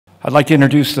I'd like to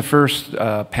introduce the first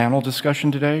panel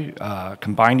discussion today,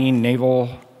 Combining Naval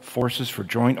Forces for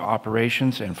Joint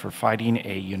Operations and for Fighting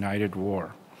a United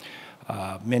War.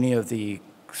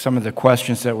 Some of the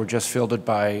questions that were just fielded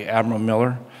by Admiral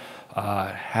Miller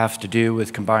have to do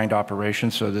with combined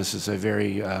operations, so this is a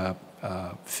very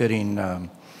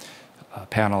fitting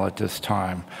panel at this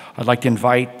time. I'd like to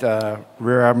invite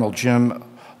Rear Admiral Jim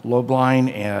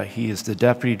Lobline. He is the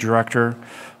Deputy Director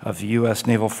of the U.S.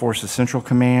 Naval Forces Central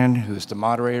Command, who is the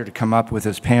moderator, to come up with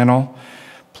his panel.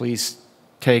 Please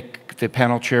take the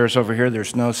panel chairs over here.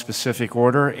 There's no specific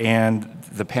order, and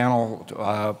the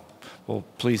panel will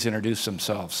please introduce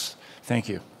themselves. Thank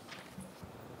you.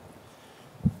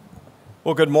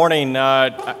 Well, good morning.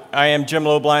 I am Jim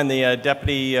Lobline, the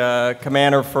Deputy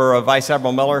Commander for Vice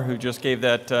Admiral Miller, who just gave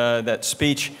that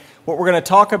speech. What we're going to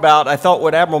talk about, I thought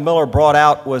what Admiral Miller brought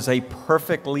out was a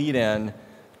perfect lead-in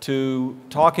to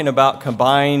talking about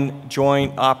combined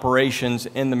joint operations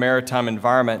in the maritime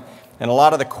environment. And a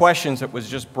lot of the questions that was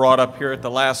just brought up here at the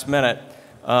last minute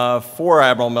for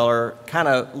Admiral Miller kind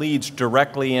of leads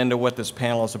directly into what this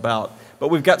panel is about. But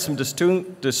we've got some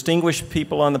distinguished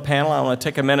people on the panel. I want to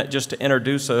take a minute just to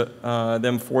introduce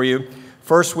them for you.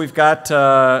 First, we've got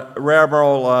Rear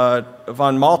Admiral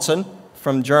von Maltzan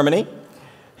from Germany.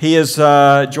 He has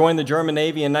joined the German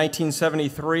Navy in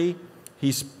 1973.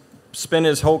 He's spent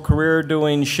his whole career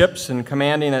doing ships and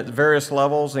commanding at various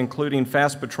levels, including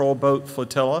fast patrol boat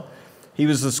flotilla. He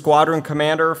was the squadron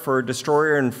commander for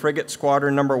destroyer and frigate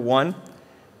squadron number 1,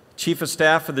 chief of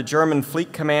staff of the German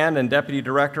Fleet Command and deputy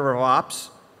director of ops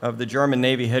of the German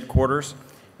Navy headquarters.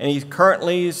 And he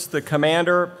currently is the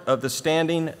commander of the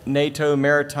standing NATO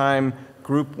Maritime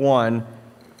Group 1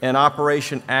 and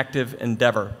Operation Active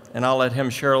Endeavor. And I'll let him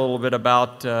share a little bit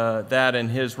about that in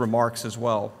his remarks as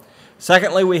well.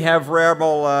 Secondly, we have Rear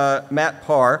Admiral Matt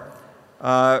Parr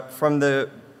from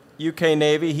the UK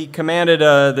Navy. He commanded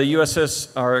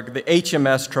the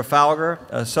HMS Trafalgar,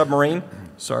 a submarine.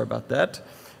 Sorry about that.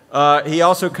 He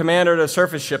also commanded a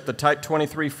surface ship, the Type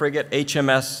 23 frigate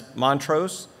HMS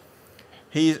Montrose.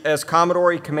 As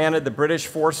Commodore, he commanded the British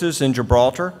forces in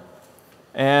Gibraltar.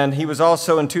 And he was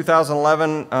also, in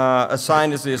 2011,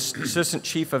 assigned as the Assistant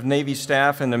Chief of Navy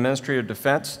Staff in the Ministry of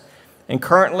Defense. And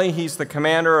currently, he's the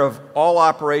commander of all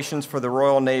operations for the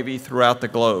Royal Navy throughout the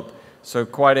globe. So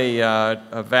quite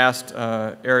a vast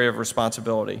area of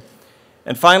responsibility.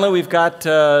 And finally, we've got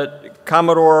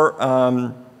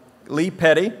Commodore Lee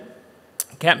Petty.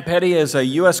 Captain Petty is a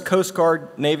U.S. Coast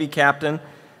Guard Navy captain.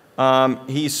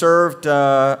 He served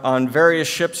on various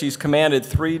ships. He's commanded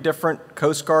 3 different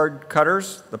Coast Guard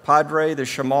cutters, the Padre, the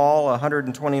Shamal, a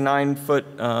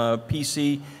 129-foot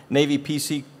Navy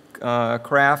PC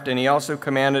craft, and he also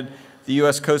commanded the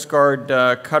U.S. Coast Guard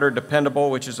cutter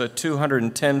Dependable, which is a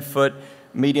 210-foot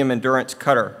medium endurance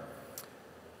cutter.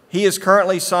 He is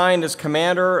currently signed as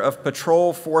Commander of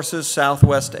Patrol Forces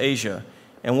Southwest Asia,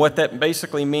 and what that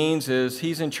basically means is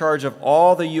he's in charge of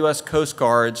all the U.S. Coast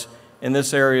Guards in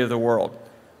this area of the world,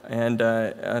 and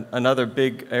another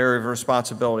big area of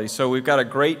responsibility. So we've got a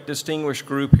great distinguished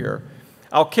group here.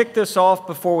 I'll kick this off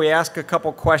before we ask a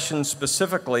couple questions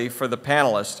specifically for the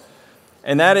panelists,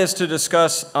 and that is to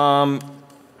discuss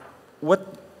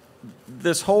what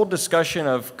this whole discussion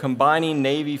of combining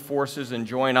Navy forces and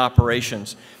joint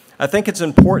operations. I think it's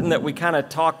important that we kind of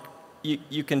talk,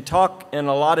 you can talk in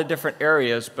a lot of different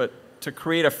areas, but to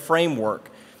create a framework.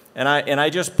 And I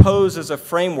just pose as a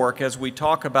framework as we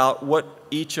talk about what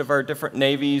each of our different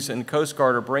navies and Coast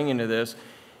Guard are bringing to this.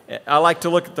 I like to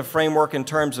look at the framework in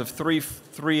terms of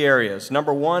three areas.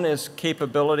 Number 1 is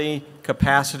capability,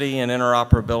 capacity, and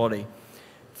interoperability.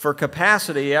 For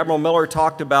capacity, Admiral Miller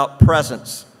talked about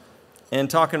presence. And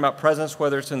talking about presence,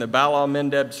 whether it's in the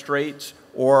Bab-el-Mandeb Straits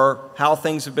or how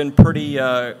things have been pretty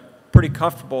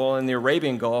comfortable in the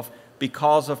Arabian Gulf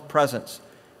because of presence.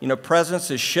 You know, presence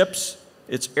is ships,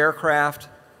 it's aircraft,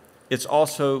 it's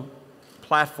also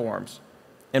platforms,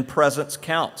 and presence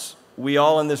counts. We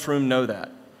all in this room know that.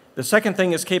 The second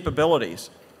thing is capabilities.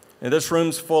 And this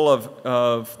room's full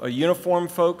of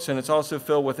uniformed folks, and it's also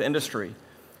filled with industry.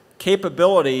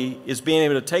 Capability is being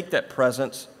able to take that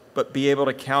presence, but be able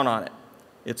to count on it.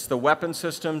 It's the weapon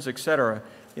systems, et cetera.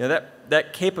 You know,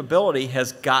 that capability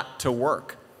has got to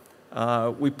work.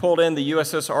 We pulled in the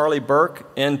USS Arleigh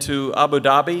Burke into Abu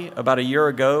Dhabi about a year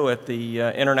ago at the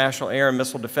International Air and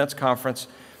Missile Defense Conference,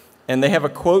 and they have a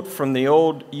quote from the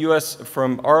old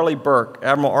from Arleigh Burke,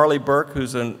 Admiral Arleigh Burke,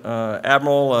 who's an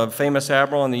admiral, a famous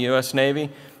admiral in the U.S. Navy,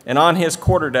 and on his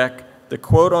quarterdeck, the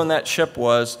quote on that ship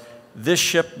was, "This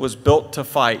ship was built to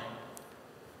fight.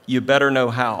 You better know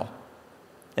how."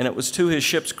 and it was to his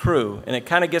ship's crew. And it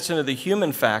kind of gets into the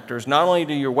human factors. Not only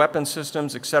do your weapon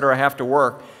systems, et cetera, have to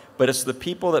work, but it's the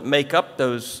people that make up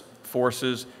those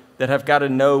forces that have got to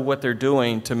know what they're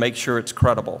doing to make sure it's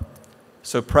credible.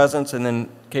 So presence and then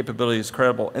capability is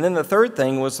credible. And then the third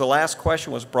thing was, the last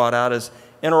question was brought out, is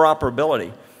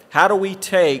interoperability. How do we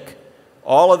take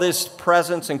all of this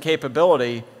presence and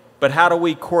capability, but how do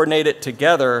we coordinate it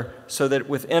together so that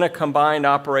within a combined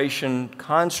operation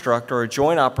construct or a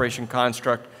joint operation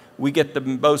construct, we get the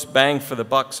most bang for the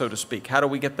buck, so to speak? How do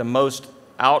we get the most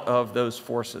out of those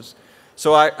forces?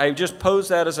 So I just pose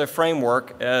that as a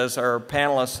framework as our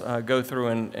panelists go through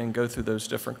and go through those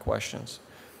different questions.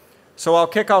 So I'll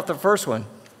kick off the first one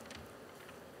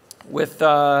with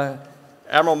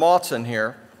Admiral Maltzan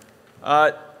here.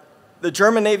 The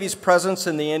German Navy's presence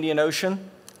in the Indian Ocean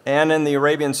and in the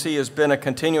Arabian Sea has been a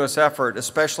continuous effort,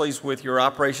 especially with your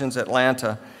operations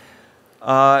Atlanta.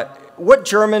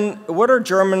 What are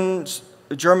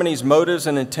Germany's motives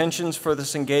and intentions for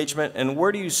this engagement, and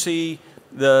where do you see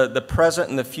the present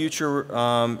and the future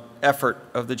effort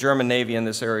of the German Navy in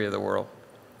this area of the world?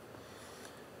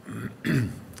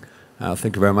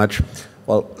 Thank you very much.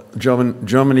 Well,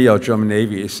 Germany or German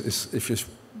Navy is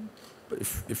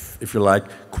if you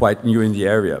like, quite new in the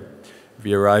area.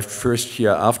 We arrived first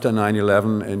here after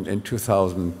 9/11 in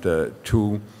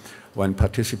 2002, when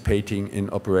participating in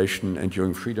Operation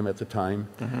Enduring Freedom at the time.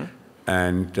 Mm-hmm.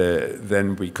 And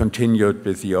then we continued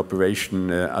with the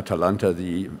Operation Atalanta,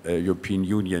 the European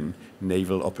Union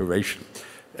naval operation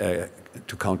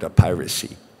to counter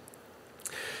piracy.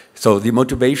 So the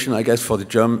motivation, I guess, for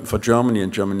Germany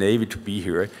and German Navy to be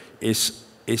here is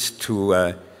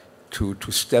to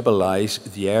stabilize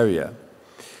the area.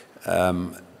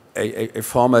 A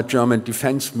former German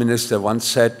defense minister once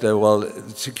said, well,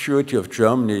 the security of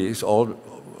Germany is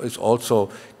also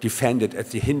defended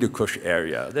at the Hindu Kush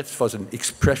area. That was an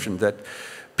expression that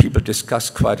people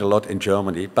discuss quite a lot in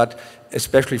Germany, but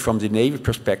especially from the Navy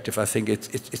perspective, I think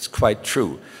it's quite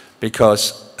true,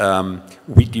 because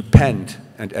we depend,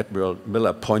 and Admiral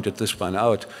Miller pointed this one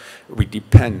out, we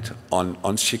depend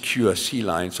on secure sea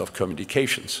lines of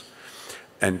communications.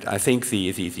 And I think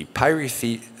the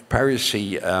piracy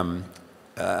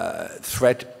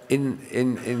threat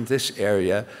in this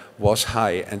area was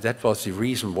high, and that was the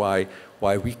reason why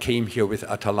we came here with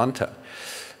Atalanta.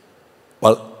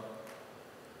 Well,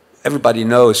 everybody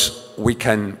knows we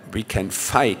can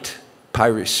fight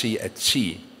piracy at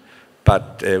sea,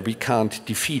 but we can't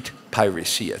defeat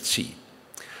piracy at sea.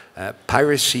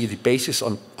 Piracy, the basis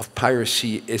of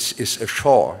piracy is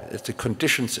ashore. It's the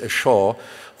conditions ashore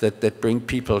that bring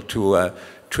people to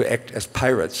act as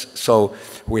pirates. So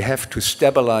we have to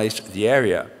stabilize the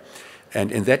area.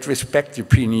 And in that respect, the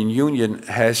European Union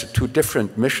has two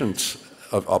different missions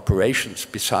of operations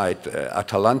beside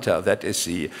Atalanta. That is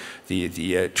the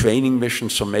training mission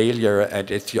Somalia,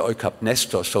 and it's the EUCAP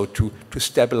Nestor, so to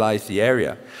stabilize the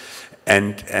area.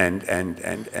 And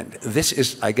this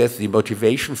is, I guess, the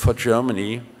motivation for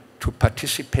Germany to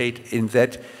participate in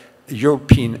that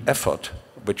European effort,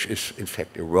 which is in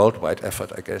fact a worldwide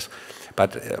effort, I guess.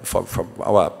 But from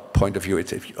our point of view,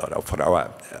 it's for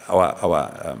our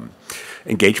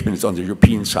engagements on the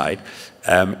European side,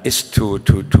 is to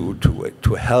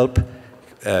help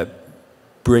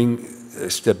bring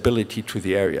stability to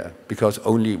the area, because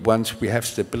only once we have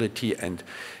stability and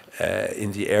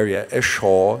in the area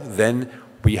ashore, then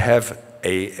we have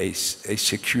a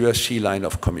secure sea line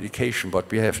of communication.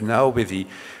 What we have now with the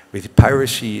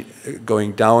piracy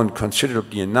going down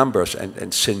considerably in numbers,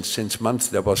 and since months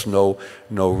there was no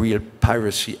real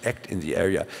piracy act in the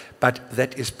area. But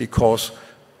that is because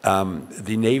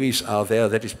the navies are there.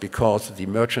 That is because the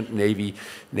merchant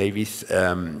navies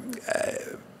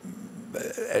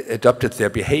adopted their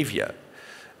behavior.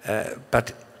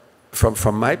 But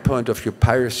from my point of view,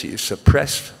 piracy is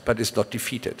suppressed, but it's not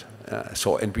defeated.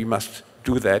 And we must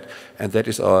do that, and that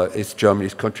is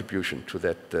Germany's contribution to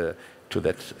that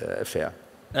affair.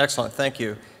 Excellent, thank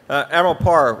you. Admiral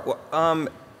Parr,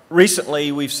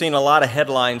 recently we've seen a lot of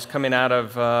headlines coming out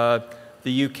of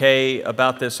the UK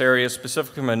about this area,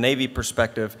 specifically from a Navy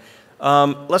perspective.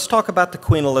 Let's talk about the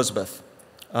Queen Elizabeth.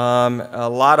 A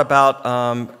lot about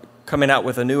coming out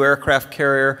with a new aircraft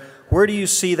carrier. Where do you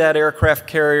see that aircraft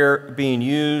carrier being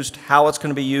used, how it's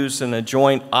going to be used in a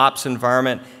joint ops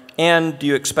environment, and do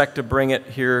you expect to bring it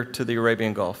here to the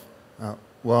Arabian Gulf?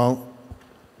 Well,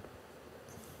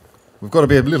 we've got to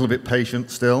be a little bit patient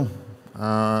still.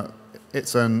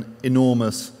 It's an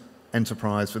enormous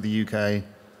enterprise for the UK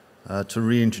to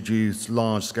reintroduce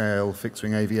large-scale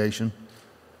fixed-wing aviation.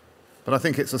 But I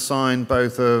think it's a sign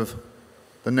both of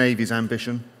the Navy's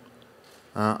ambition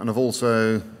and of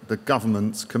also the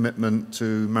government's commitment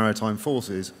to maritime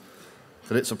forces,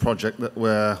 that it's a project that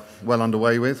we're well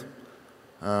underway with.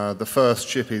 The first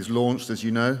ship is launched, as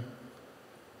you know.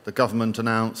 The government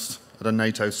announced at a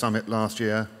NATO summit last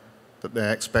year that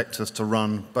they expect us to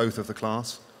run both of the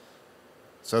class.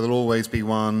 So there'll always be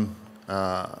one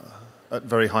at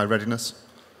very high readiness.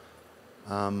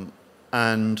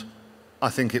 And I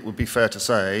think it would be fair to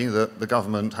say that the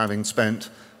government, having spent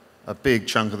a big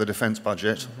chunk of the defence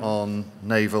budget on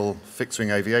naval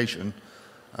fixed-wing aviation,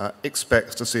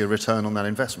 expects to see a return on that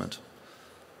investment.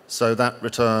 So that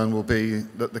return will be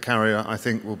that the carrier, I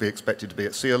think, will be expected to be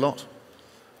at sea a lot.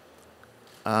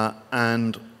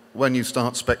 And when you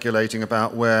start speculating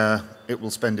about where it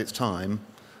will spend its time,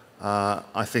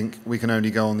 I think we can only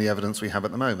go on the evidence we have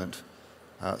at the moment.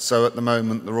 So at the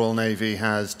moment, the Royal Navy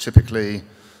has typically,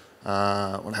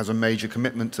 has a major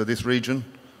commitment to this region.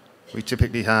 We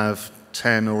typically have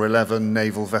 10 or 11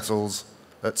 naval vessels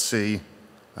at sea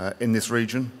in this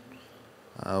region.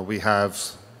 We have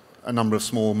a number of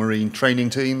small marine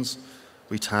training teams.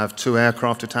 We have 2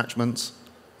 aircraft detachments.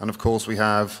 And of course, we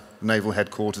have naval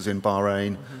headquarters in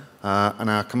Bahrain. And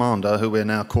our commander, who we're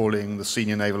now calling the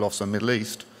Senior Naval Officer Middle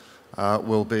East,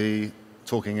 will be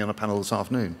talking in a panel this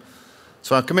afternoon.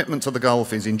 So our commitment to the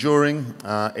Gulf is enduring.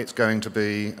 It's going to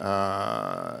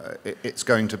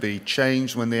be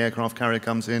changed when the aircraft carrier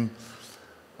comes in.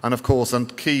 And of course, a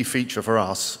key feature for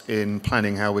us in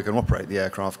planning how we can operate the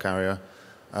aircraft carrier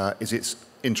is its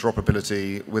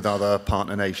interoperability with other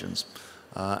partner nations.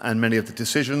 And many of the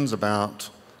decisions about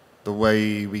the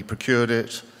way we procured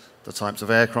it, the types of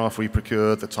aircraft we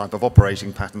procured, the type of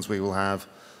operating patterns we will have,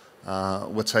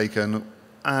 were taken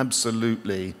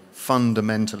absolutely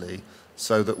fundamentally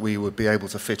so that we would be able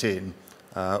to fit in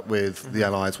with the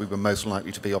allies we were most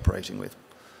likely to be operating with.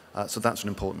 So that's an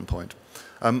important point.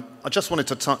 I just wanted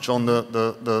to touch on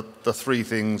the 3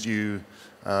 things you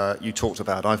talked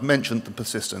about. I've mentioned the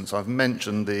persistence. I've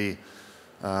mentioned the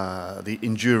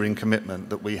enduring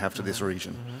commitment that we have to this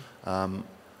region.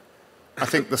 I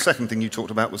think the second thing you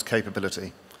talked about was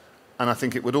capability. And I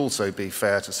think it would also be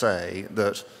fair to say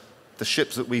that the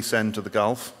ships that we send to the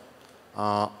Gulf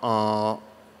are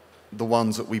the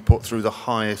ones that we put through the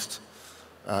highest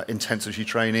intensity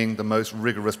training, the most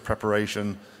rigorous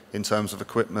preparation in terms of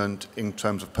equipment, in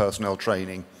terms of personnel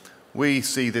training. We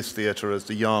see this theatre as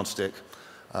the yardstick.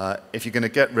 If you're going to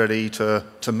get ready to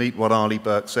meet what Arleigh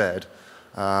Burke said,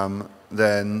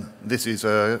 then this is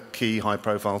a key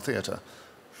high-profile theatre.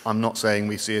 I'm not saying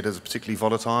we see it as particularly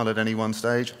volatile at any one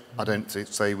stage. I don't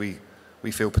say we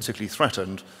feel particularly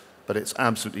threatened, but it's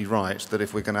absolutely right that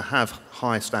if we're going to have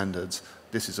high standards,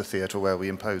 this is a theatre where we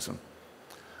impose them.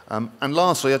 And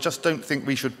lastly, I just don't think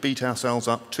we should beat ourselves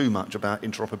up too much about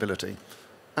interoperability.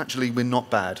 Actually, we're not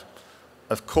bad.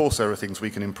 Of course, there are things we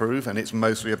can improve, and it's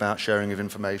mostly about sharing of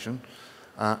information.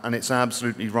 And it's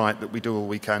absolutely right that we do all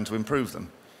we can to improve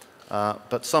them.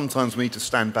 But sometimes we need to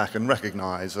stand back and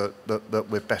recognize that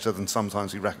we're better than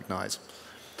sometimes we recognize.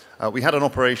 We had an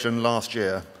operation last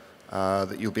year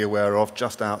that you'll be aware of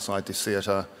just outside this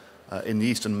theatre in the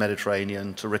Eastern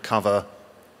Mediterranean to recover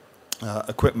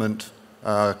equipment,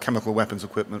 chemical weapons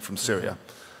equipment from Syria.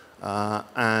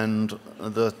 And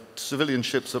the civilian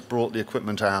ships that brought the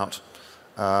equipment out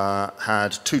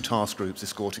had 2 task groups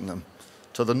escorting them.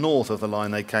 To the north of the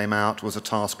line they came out was a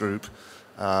task group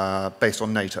based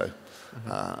on NATO,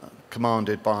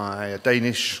 commanded by a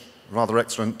Danish, rather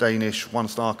excellent Danish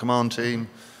 1-star command team,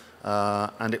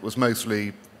 and it was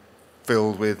mostly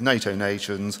filled with NATO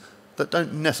nations that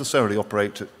don't necessarily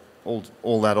operate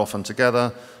all that often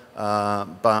together,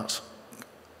 but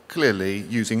clearly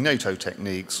using NATO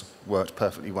techniques worked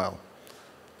perfectly well.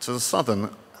 To the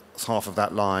southern half of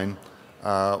that line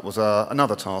was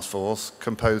another task force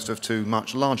composed of 2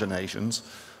 much larger nations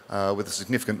with a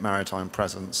significant maritime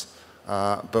presence,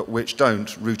 but which don't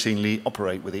routinely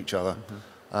operate with each other.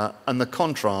 And the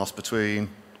contrast between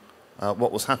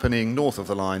what was happening north of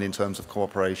the line in terms of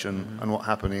cooperation and what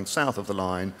happening south of the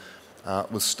line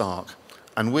was stark.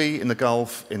 And we in the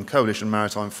Gulf, in coalition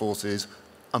maritime forces,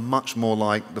 are much more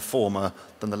like the former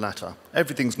than the latter.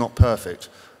 Everything's not perfect,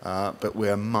 but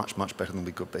we're much, much better than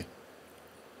we could be.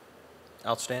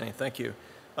 Outstanding, thank you.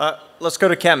 Let's go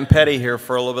to Captain Petty here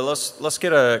for a little bit. Let's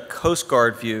get a Coast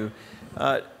Guard view.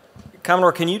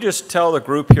 Commodore, can you just tell the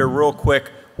group here real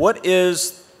quick, what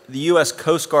is the U.S.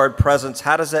 Coast Guard presence?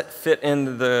 How does that fit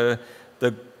into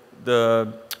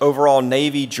the overall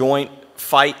Navy joint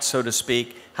fight, so to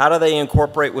speak? How do they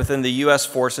incorporate within the U.S.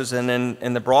 forces? And then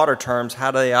in the broader terms,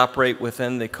 how do they operate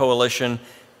within the coalition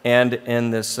and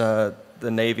in this, the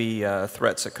Navy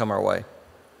threats that come our way?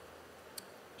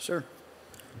 Sure.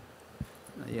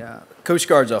 The Coast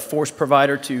Guard's a force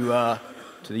provider to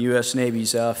the U.S.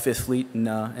 Navy's 5th Fleet and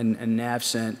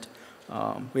NAVCENT.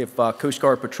 We have Coast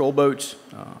Guard patrol boats,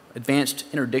 advanced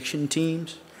interdiction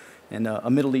teams, and a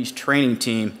Middle East training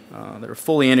team that are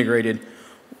fully integrated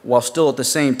while still at the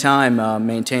same time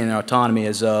maintaining autonomy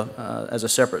as a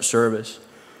separate service.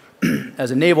 As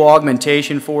a naval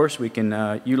augmentation force, we can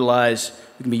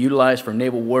be utilized for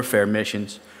naval warfare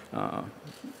missions.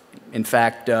 In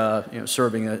fact,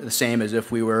 serving the same as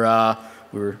if we were a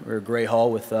gray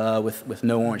hull with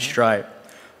no orange stripe.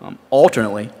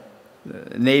 Alternately,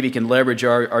 the Navy can leverage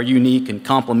our unique and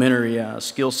complementary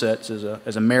skill sets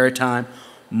as a maritime,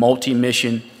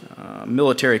 multi-mission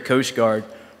military Coast Guard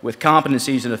with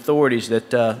competencies and authorities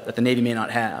that the Navy may not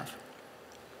have.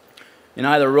 In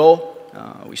either role,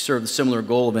 we serve the similar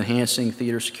goal of enhancing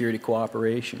theater security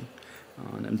cooperation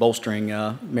and bolstering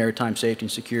maritime safety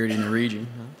and security in the region.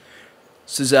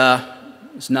 This is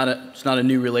it's not a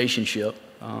new relationship,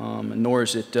 nor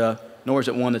is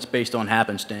it one that's based on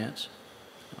happenstance.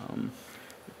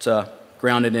 It's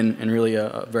grounded in really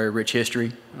a very rich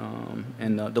history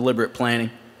and deliberate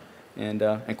planning and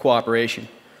cooperation.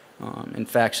 In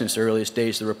fact, since the earliest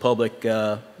days of the Republic,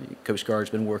 Coast Guard has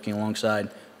been working alongside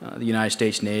the United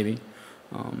States Navy.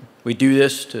 We do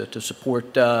this to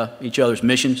support each other's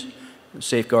missions,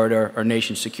 safeguard our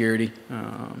nation's security,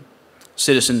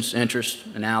 citizens' interests,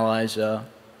 and allies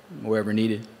wherever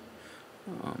needed.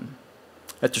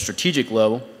 At the strategic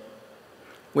level,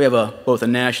 we have both a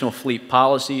national fleet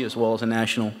policy as well as a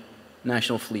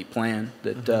national fleet plan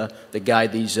that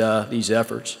guide these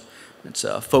efforts. It's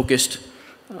focused,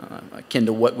 akin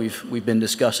to what we've been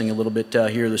discussing a little bit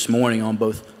here this morning on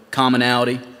both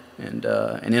commonality and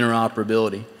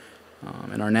interoperability.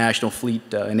 And our national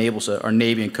fleet enables our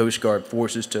Navy and Coast Guard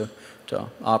forces to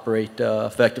operate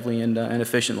effectively and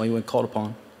efficiently when called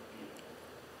upon.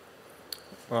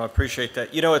 Well, I appreciate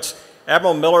that. You know,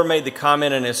 Admiral Miller made the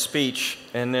comment in his speech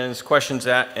and in his questions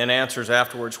and answers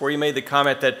afterwards, where he made the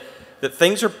comment that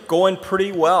things are going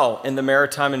pretty well in the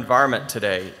maritime environment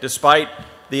today, despite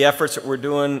the efforts that we're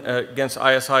doing against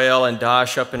ISIL and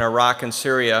Daesh up in Iraq and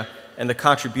Syria, and the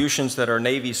contributions that our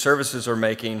Navy services are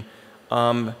making.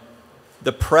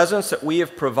 The presence that we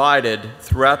have provided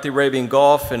throughout the Arabian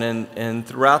Gulf and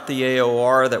throughout the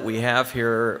AOR that we have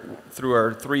here through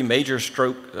our 3 major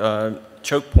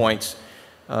choke points,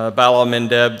 Bab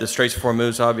el-Mandeb, the Straits of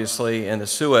Hormuz, obviously, and the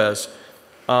Suez,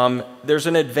 there's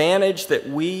an advantage that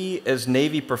we as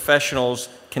Navy professionals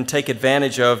can take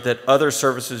advantage of that other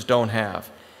services don't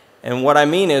have. And what I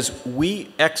mean is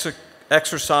we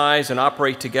exercise and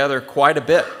operate together quite a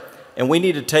bit, and we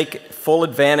need to take full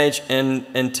advantage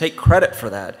and take credit for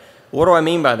that. What do I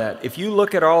mean by that? If you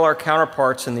look at all our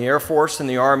counterparts in the Air Force and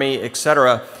the Army, et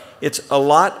cetera, it's a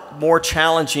lot more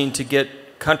challenging to get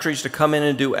countries to come in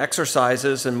and do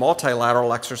exercises and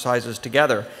multilateral exercises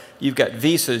together. You've got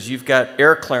visas, you've got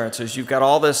air clearances, you've got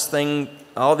all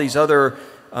these other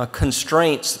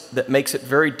constraints that makes it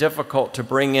very difficult to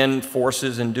bring in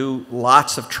forces and do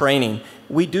lots of training.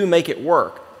 We do make it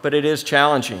work, but it is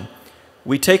challenging.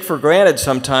 We take for granted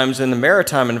sometimes in the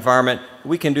maritime environment,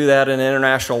 we can do that in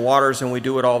international waters, and we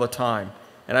do it all the time.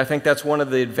 And I think that's one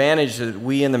of the advantages that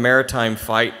we in the maritime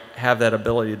fight have that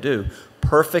ability to do.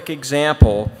 Perfect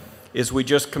example is we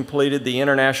just completed the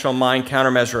International Mine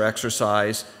Countermeasure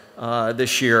exercise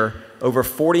this year. Over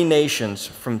 40 nations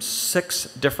from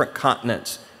 6 different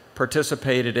continents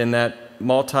participated in that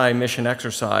multi-mission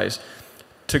exercise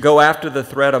to go after the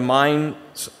threat of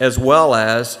mines as well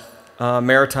as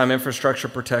maritime infrastructure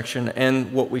protection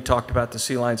and what we talked about, the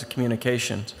sea lines of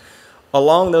communications.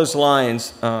 Along those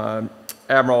lines,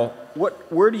 Admiral,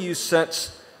 where do you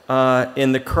sense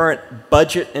in the current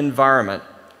budget environment,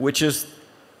 which is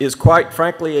quite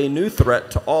frankly a new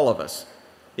threat to all of us,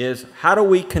 is how do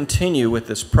we continue with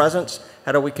this presence?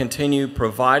 How do we continue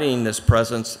providing this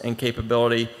presence and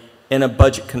capability in a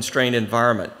budget-constrained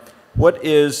environment?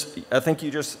 I think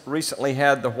you just recently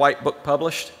had the White Book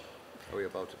published? Are we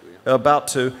about to do it? About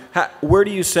to. Where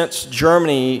do you sense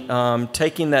Germany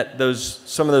taking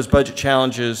some of those budget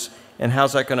challenges, and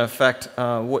how's that going to affect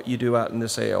what you do out in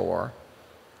this AOR?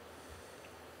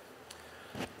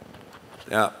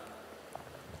 Yeah.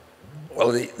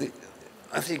 Well,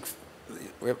 I think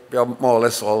we are more or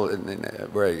less all in a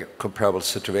very comparable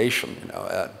situation. You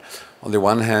know, on the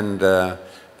one hand, the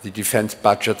defense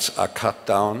budgets are cut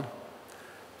down.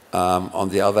 On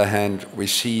the other hand, we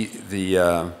see the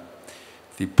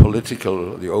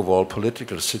overall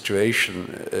political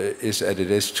situation is as it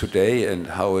is today, and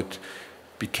how it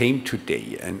became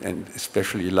today, and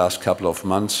especially the last couple of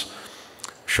months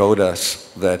showed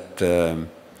us that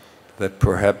that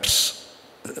perhaps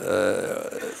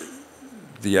the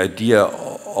idea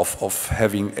of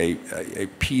having a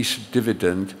peace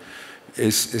dividend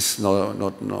is no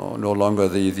longer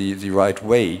the right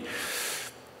way.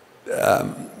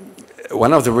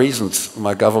 One of the reasons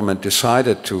my government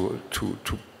decided to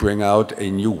bring out a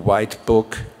new white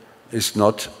book is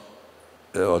not,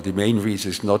 or the main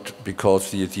reason is not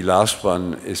because the last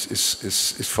one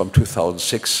is from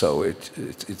 2006, so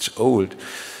it's old.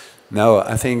 Now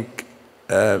I think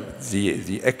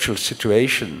the actual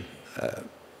situation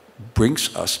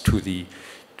brings us to the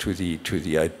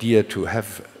idea to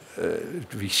have.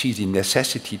 We see the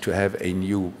necessity to have a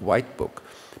new white book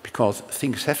because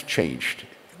things have changed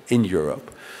in Europe.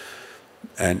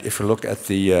 And if you look at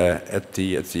the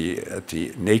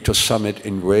NATO summit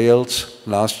in Wales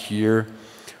last year,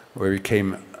 where we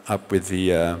came up with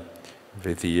the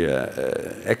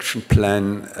action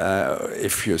plan,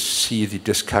 if you see the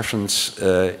discussions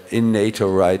in NATO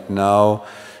right now,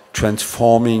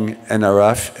 transforming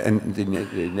NRF and the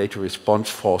NATO response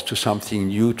force to something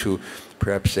new, to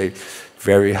perhaps a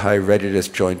very high readiness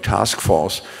joint task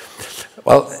force.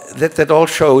 Well, that all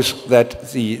shows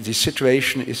that the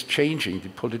situation is changing, the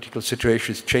political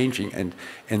situation is changing, and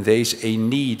there is a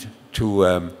need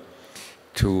to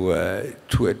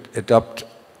adopt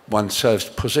oneself's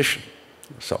position.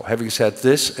 So having said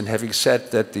this, and having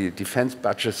said that the defense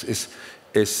budget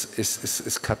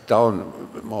is cut down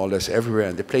more or less everywhere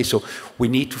in the place, so we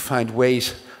need to find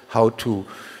ways how to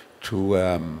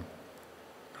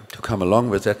come along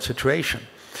with that situation.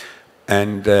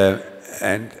 And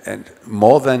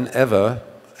more than ever,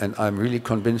 and I'm really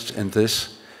convinced in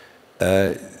this,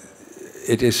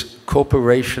 it is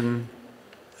cooperation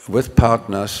with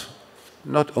partners,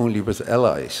 not only with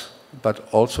allies, but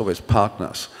also with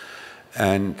partners,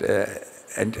 and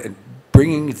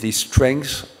bringing the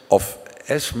strengths of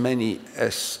as many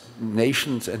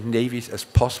nations and navies as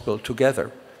possible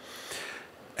together.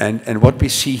 And what we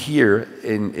see here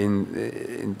in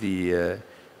the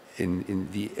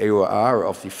AOR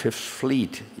of the Fifth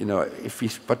Fleet, you know,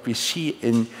 what we see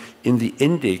in the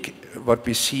Indic, what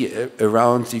we see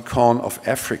around the Horn of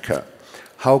Africa,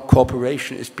 how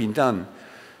cooperation is being done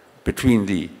between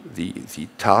the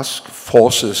task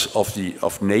forces of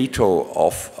NATO,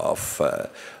 of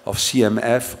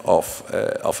CMF,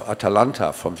 of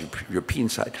Atalanta from the European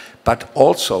side, but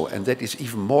also, and that is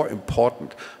even more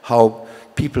important, how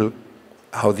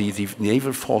the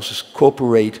naval forces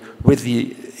cooperate with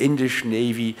the Indian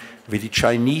Navy, with the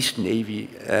Chinese Navy,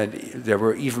 and there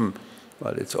were even,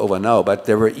 well, it's over now, but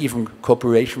there were even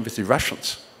cooperation with the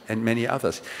Russians and many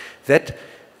others. That,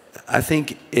 I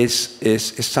think, is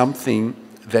something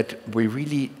that we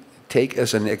really take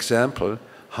as an example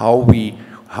how we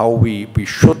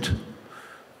should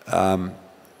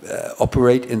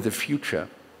operate in the future.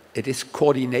 It is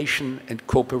coordination and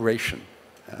cooperation.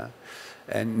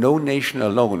 And no nation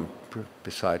alone,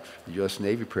 besides the US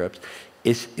Navy perhaps,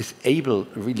 is able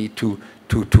really to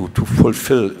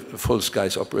fulfill full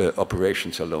skies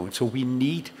operations alone. So we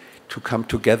need to come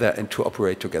together and to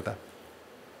operate together.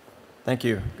 Thank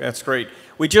you. That's great.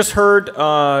 We just heard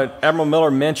Admiral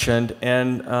Miller mentioned,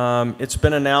 and it's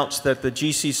been announced that the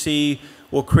GCC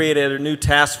will create a new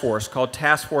task force called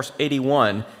Task Force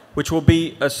 81, which will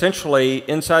be essentially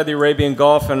inside the Arabian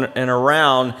Gulf and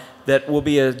around, that will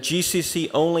be a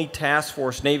GCC-only task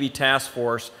force, Navy task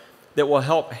force, that will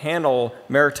help handle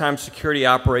maritime security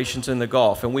operations in the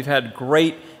Gulf. And we've had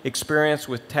great experience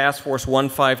with Task Force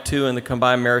 152 and the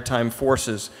Combined Maritime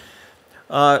Forces.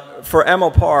 For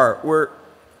Admiral Parr,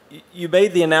 you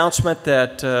made the announcement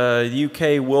that the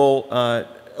UK will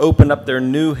open up their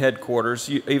new headquarters,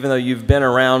 even though you've been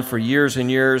around for years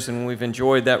and years and we've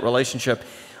enjoyed that relationship.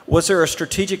 Was there a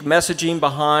strategic messaging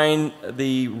behind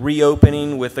the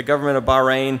reopening with the government of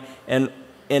Bahrain? And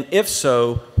if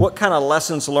so, what kind of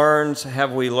lessons learned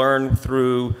have we learned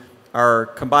through our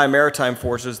Combined Maritime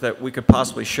Forces that we could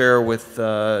possibly share with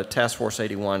Task Force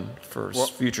 81 for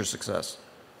future success?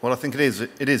 Well, I think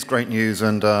it is great news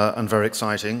and very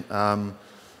exciting.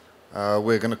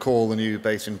 We're going to call the new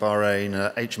base in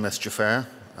Bahrain HMS Jafar.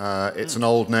 It's an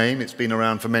old name. It's been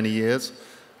around for many years.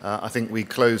 I think we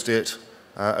closed it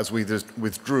as we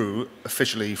withdrew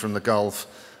officially from the Gulf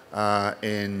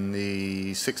in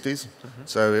the 60s.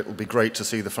 So it will be great to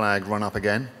see the flag run up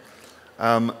again.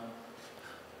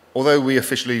 Although we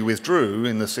officially withdrew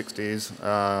in the 60s,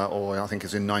 or I think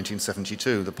it's in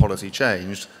 1972, the policy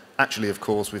changed. Actually, of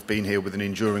course, we've been here with an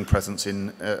enduring presence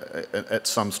at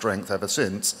some strength ever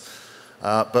since.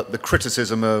 But the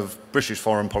criticism of British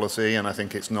foreign policy, and I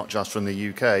think it's not just from the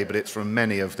UK, but it's from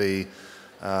many of the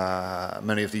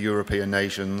European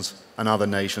nations and other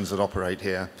nations that operate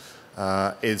here,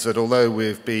 is that although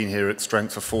we've been here at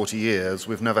Strength for 40 years,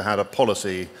 we've never had a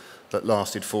policy that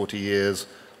lasted 40 years.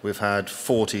 We've had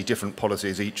 40 different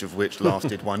policies, each of which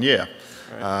lasted 1 year.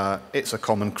 Right. It's a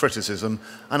common criticism.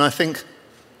 And I think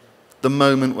the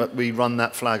moment that we run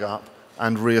that flag up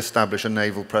and re-establish a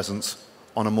naval presence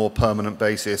on a more permanent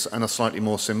basis and a slightly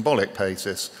more symbolic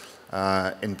basis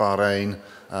in Bahrain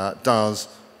does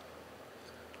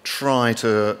try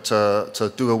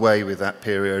to do away with that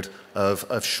period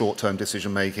of short-term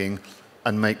decision-making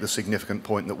and make the significant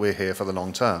point that we're here for the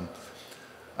long term.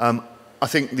 I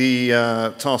think the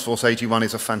Task Force 81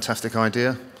 is a fantastic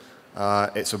idea.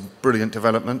 It's a brilliant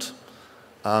development.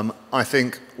 I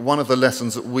think one of the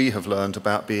lessons that we have learned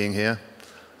about being here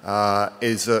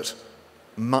is that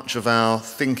much of our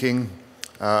thinking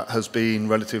has been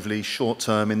relatively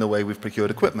short-term in the way we've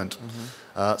procured equipment.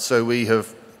 Mm-hmm. So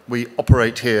we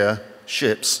operate here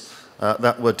ships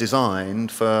that were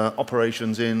designed for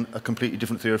operations in a completely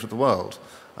different theatre of the world.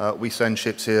 We send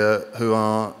ships here who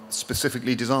are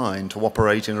specifically designed to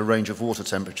operate in a range of water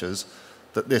temperatures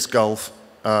that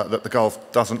the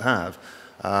Gulf doesn't have.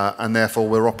 And therefore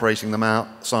we're operating them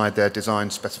outside their design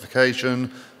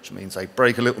specification, which means they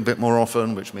break a little bit more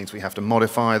often, which means we have to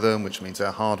modify them, which means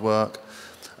they're hard work.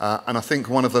 And I think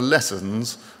one of the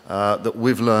lessons that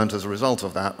we've learned as a result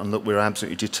of that, and that we're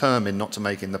absolutely determined not to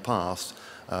make in the past,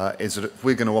 is that if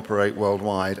we're going to operate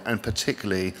worldwide, and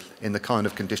particularly in the kind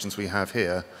of conditions we have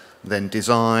here, then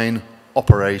design,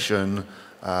 operation,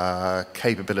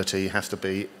 capability has to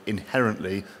be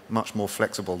inherently much more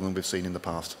flexible than we've seen in the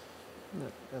past.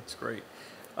 That's great.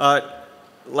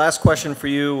 Last question for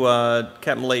you,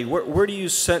 Captain Lee. Where do you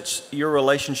sense your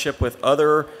relationship with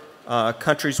other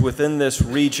countries within this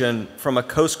region from a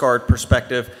Coast Guard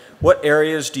perspective? What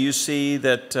areas do you see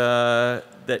that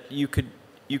that you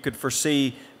could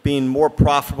foresee being more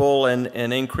profitable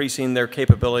and increasing their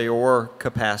capability or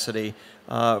capacity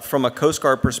from a Coast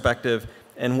Guard perspective,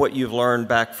 and what you've learned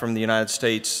back from the United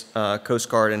States Coast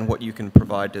Guard and what you can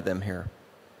provide to them here?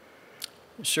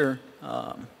 Sure.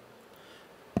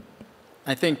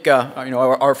 I think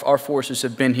our forces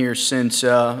have been here since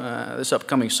this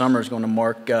upcoming summer is going to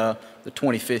mark the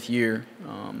 25th year,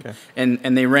 okay.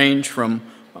 and they range from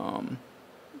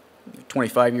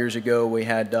 25 years ago we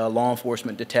had law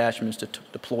enforcement detachments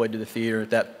deployed to the theater at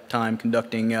that time,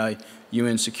 conducting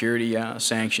UN security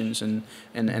sanctions and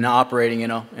operating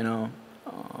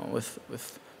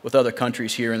with other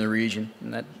countries here in the region,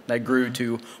 and that grew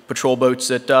to patrol boats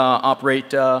that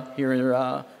operate here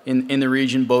in the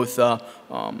region, both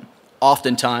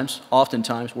oftentimes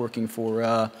working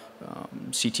for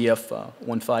CTF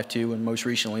 152 and most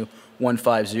recently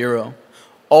 150.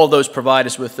 All of those provide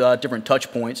us with different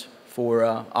touch points for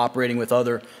operating with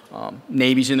other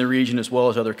navies in the region as well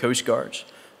as other Coast Guards.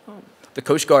 The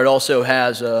Coast Guard also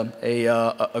has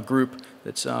a group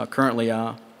that's currently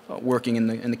working in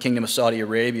the Kingdom of Saudi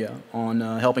Arabia on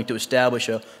helping to establish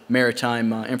a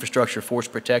maritime infrastructure force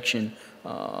protection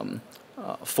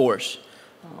force.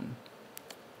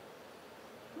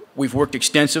 We've worked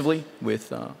extensively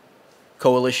with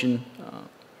coalition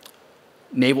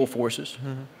naval forces,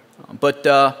 mm-hmm.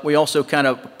 But we also kind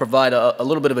of provide a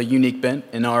little bit of a unique bent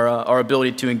in our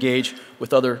ability to engage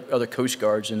with other Coast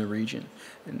Guards in the region.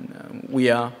 And we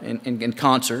in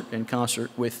concert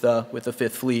with the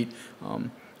Fifth Fleet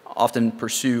often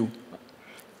pursue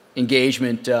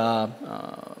engagement,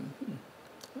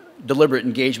 deliberate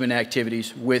engagement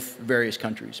activities with various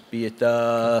countries, be it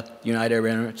the United Arab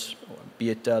Emirates,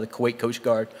 be it the Kuwait Coast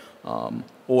Guard,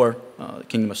 or the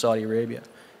Kingdom of Saudi Arabia.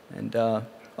 And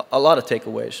a lot of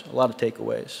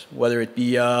takeaways, whether it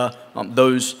be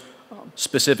those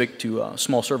specific to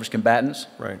small service combatants,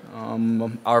 right.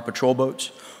 Our patrol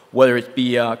boats, whether it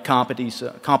be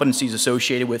competencies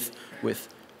associated with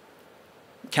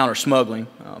counter-smuggling,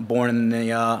 born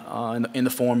in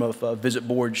the form of visit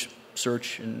board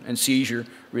search and seizure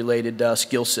related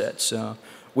skill sets.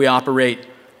 We operate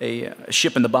a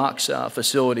ship-in-the-box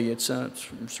facility. It's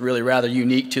really rather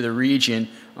unique to the region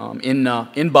in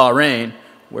Bahrain,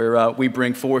 where we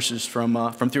bring forces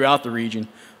from throughout the region.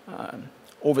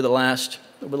 Over the last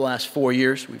 4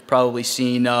 years, we've probably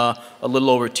seen a little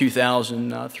over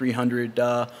 2,300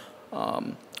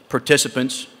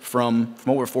 participants from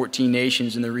over 14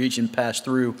 nations in the region pass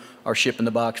through our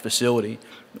ship-in-the-box facility.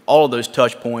 All of those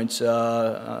touch points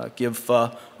give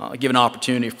an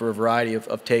opportunity for a variety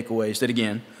of takeaways that,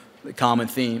 again, a common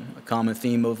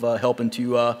theme of helping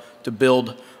to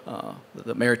build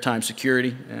the maritime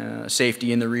security,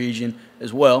 safety in the region,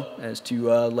 as well as to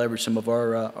leverage some of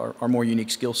our more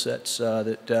unique skill sets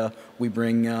that we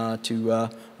bring to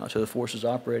the forces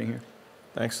operating here.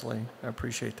 Thanks, Lee. I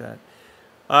appreciate that.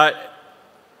 I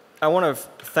want to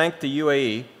thank the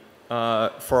UAE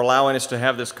for allowing us to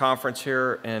have this conference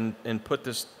here and put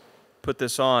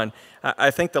this on.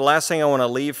 I think the last thing I want to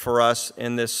leave for us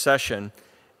in this session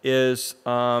is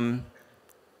to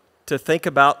think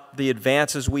about the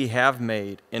advances we have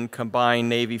made in combined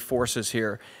Navy forces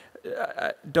here.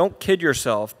 Don't kid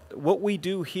yourself. What we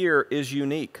do here is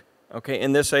unique, okay,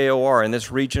 in this AOR, in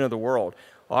this region of the world.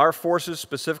 Our forces,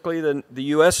 specifically the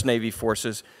U.S. Navy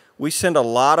forces, we send a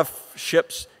lot of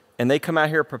ships, and they come out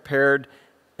here prepared,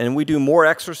 and we do more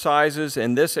exercises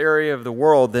in this area of the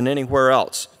world than anywhere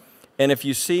else. And if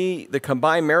you see, the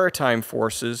Combined Maritime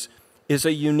Forces is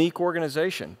a unique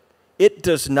organization. It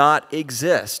does not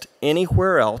exist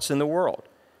anywhere else in the world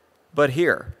but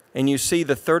here. And you see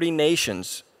the 30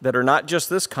 nations that are not just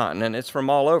this continent, it's from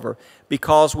all over,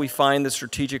 because we find the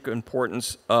strategic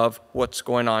importance of what's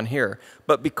going on here.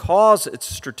 But because it's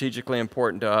strategically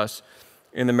important to us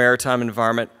in the maritime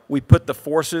environment, we put the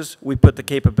forces, we put the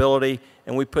capability,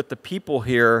 and we put the people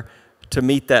here to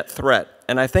meet that threat.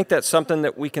 And I think that's something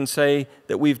that we can say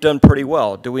that we've done pretty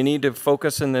well. Do we need to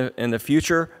focus in the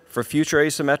future for future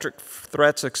asymmetric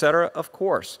threats, et cetera? Of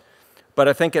course. But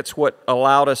I think it's what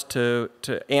allowed us to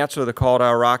answer the call to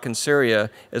Iraq and Syria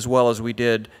as well as we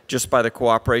did just by the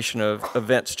cooperation of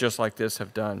events just like this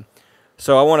have done.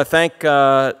 So I want to thank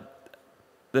the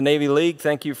Navy League.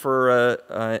 Thank you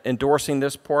for endorsing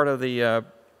this part of the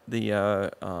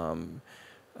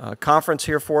conference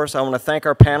here for us. I want to thank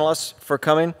our panelists for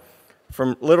coming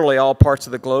from literally all parts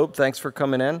of the globe. Thanks for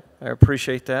coming in. I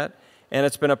appreciate that. And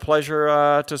it's been a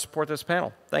pleasure to support this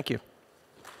panel. Thank you.